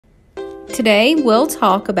Today we'll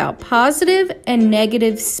talk about positive and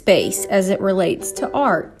negative space as it relates to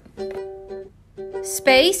art.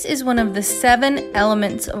 Space is one of the 7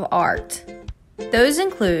 elements of art. Those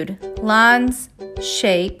include lines,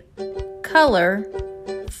 shape, color,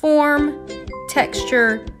 form,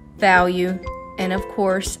 texture, value, and of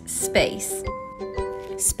course, space.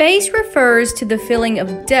 Space refers to the feeling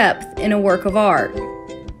of depth in a work of art.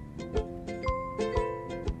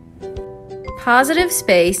 Positive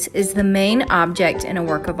space is the main object in a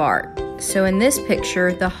work of art. So in this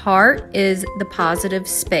picture, the heart is the positive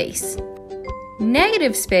space.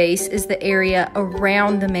 Negative space is the area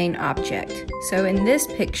around the main object. So in this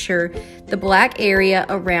picture, the black area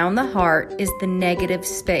around the heart is the negative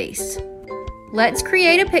space. Let's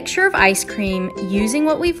create a picture of ice cream using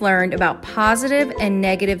what we've learned about positive and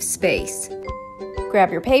negative space. Grab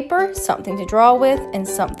your paper, something to draw with, and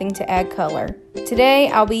something to add color. Today,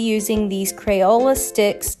 I'll be using these Crayola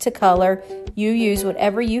sticks to color. You use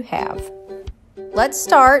whatever you have. Let's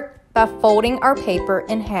start by folding our paper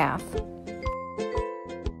in half.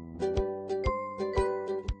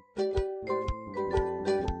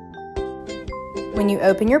 When you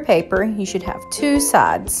open your paper, you should have 2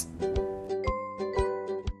 sides.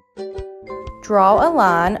 Draw a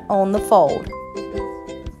line on the fold.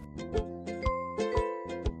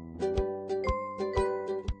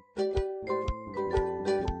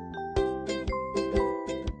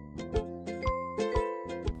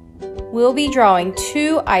 We'll be drawing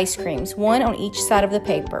 2 ice creams, one on each side of the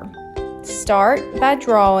paper. Start by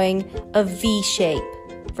drawing a V shape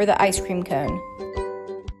for the ice cream cone.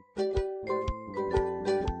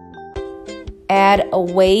 Add a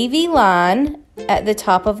wavy line at the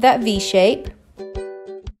top of that V shape.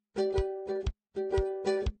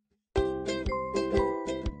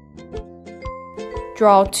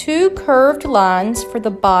 Draw 2 curved lines for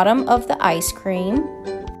the bottom of the ice cream.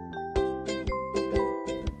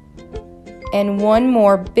 And one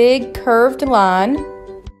more big curved line.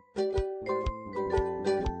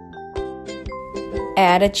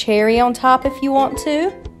 Add a cherry on top if you want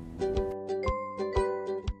to.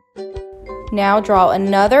 Now draw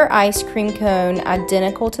another ice cream cone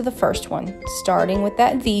identical to the first one, starting with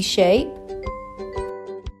that V shape.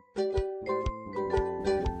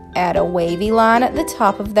 Add a wavy line at the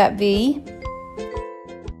top of that V.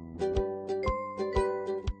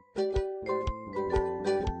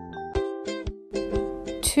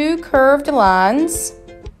 Two curved lines.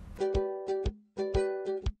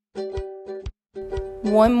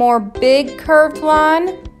 One more big curved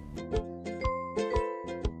line.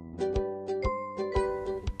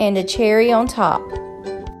 And a cherry on top.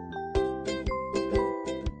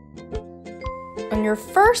 On your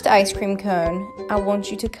first ice cream cone, I want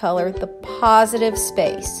you to color the positive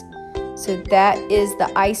space. So that is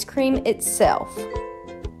the ice cream itself.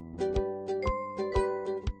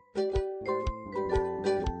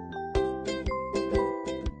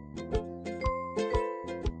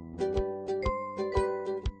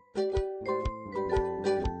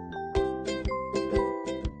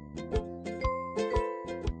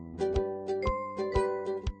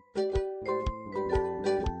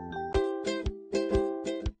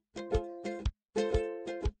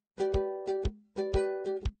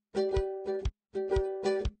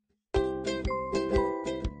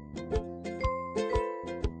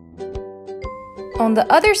 On the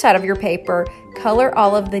other side of your paper, color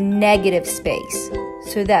all of the negative space.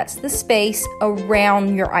 So that's the space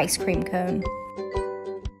around your ice cream cone.